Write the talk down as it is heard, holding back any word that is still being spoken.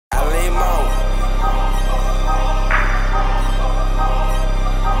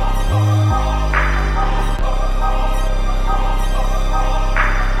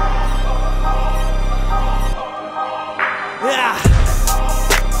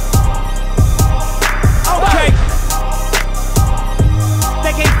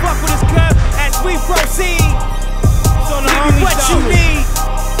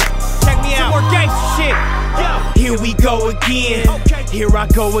Here I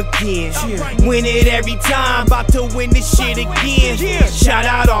go again, win it every time, about to win this shit again. Shout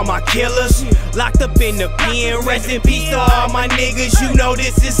out all my killers, locked up in the pen. Rest in peace to all my niggas, you know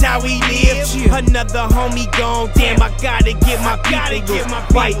this is how we live. Another homie gone, damn, I gotta get my people.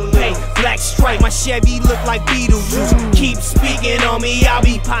 White paint, black stripe, my Chevy look like Beetlejuice. Keep speaking on me, I'll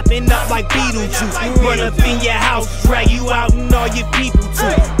be popping up like Beetlejuice. Run up in your house, drag you out and all your people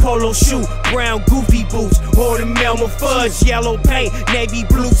too. Polo shoe, brown goofy boots, or the Melma fudge, yellow paint, navy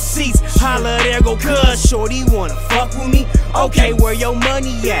blue seats. Holla, there go cuz, shorty wanna fuck with me? Okay, where your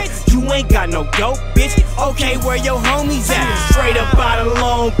money at? You ain't got no dope, bitch. Okay, where your homies at? Straight up out of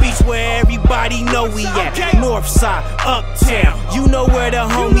Long Beach, where everybody know we at. North side, uptown, you know where the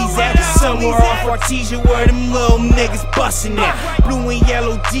homies at. Somewhere off Artesia, where them little niggas bustin' at. Blue and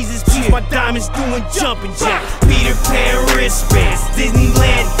yellow Jesus piece, my diamonds doing jumping jacks. Peter Pan wristbands,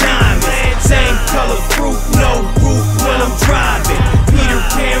 Disneyland diamonds, same color fruit, no roof when I'm driving. Peter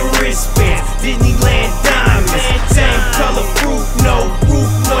Pan wristbands, Disneyland diamonds, same color fruit, no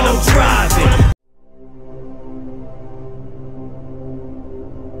roof when I'm driving.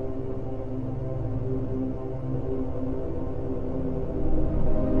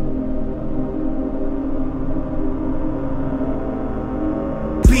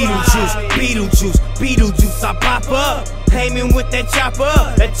 Beetlejuice, Beetlejuice, I pop up, aiming with that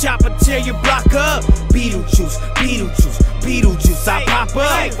chopper tear your block up. Beetlejuice, I pop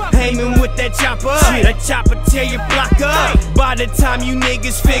up, aiming with that chopper tear your block up. By the time you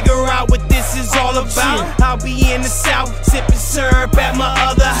niggas figure out what this is all about, I'll be in the South, sipping syrup at my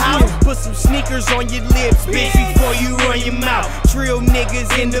other house. Put some sneakers on your lips, bitch, before you run your mouth. Trill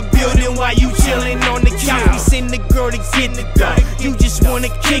niggas in the building while you chillin' on the couch. We send the girl to get the dough, you just wanna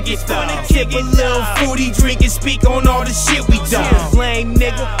kick it though. Tip a little foodie, drink and speak on all the shit we done. Lame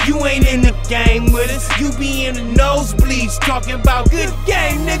nigga, you ain't in the game with us. You be in the nosebleeds talking about good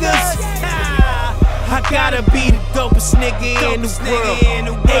game, niggas. I gotta be the dopest nigga in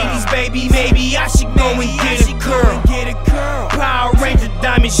the world. 80s baby, maybe I should go and get a curl. Power Ranger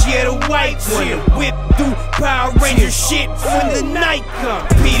diamonds, yeah, the white one. Whip through Power Ranger shit when the night comes.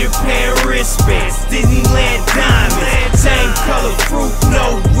 Peter Pan wristbands, Disneyland diamonds, same color fruit,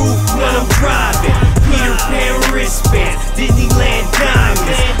 no roof when I'm driving. Peter Pan wristbands, Disneyland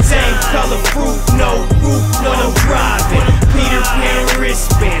diamonds, same color fruit, no roof when I'm driving. Peter Pan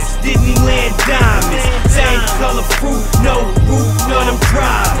wristbands, Disneyland diamonds, same color fruit, no roof when I'm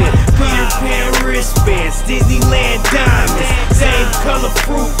driving. Peter Pan wristbands, Disneyland diamonds, same color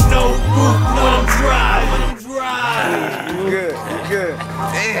fruit, no roof when I'm driving. Good.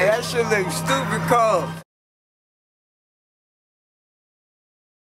 Hey, that shit look stupid cold.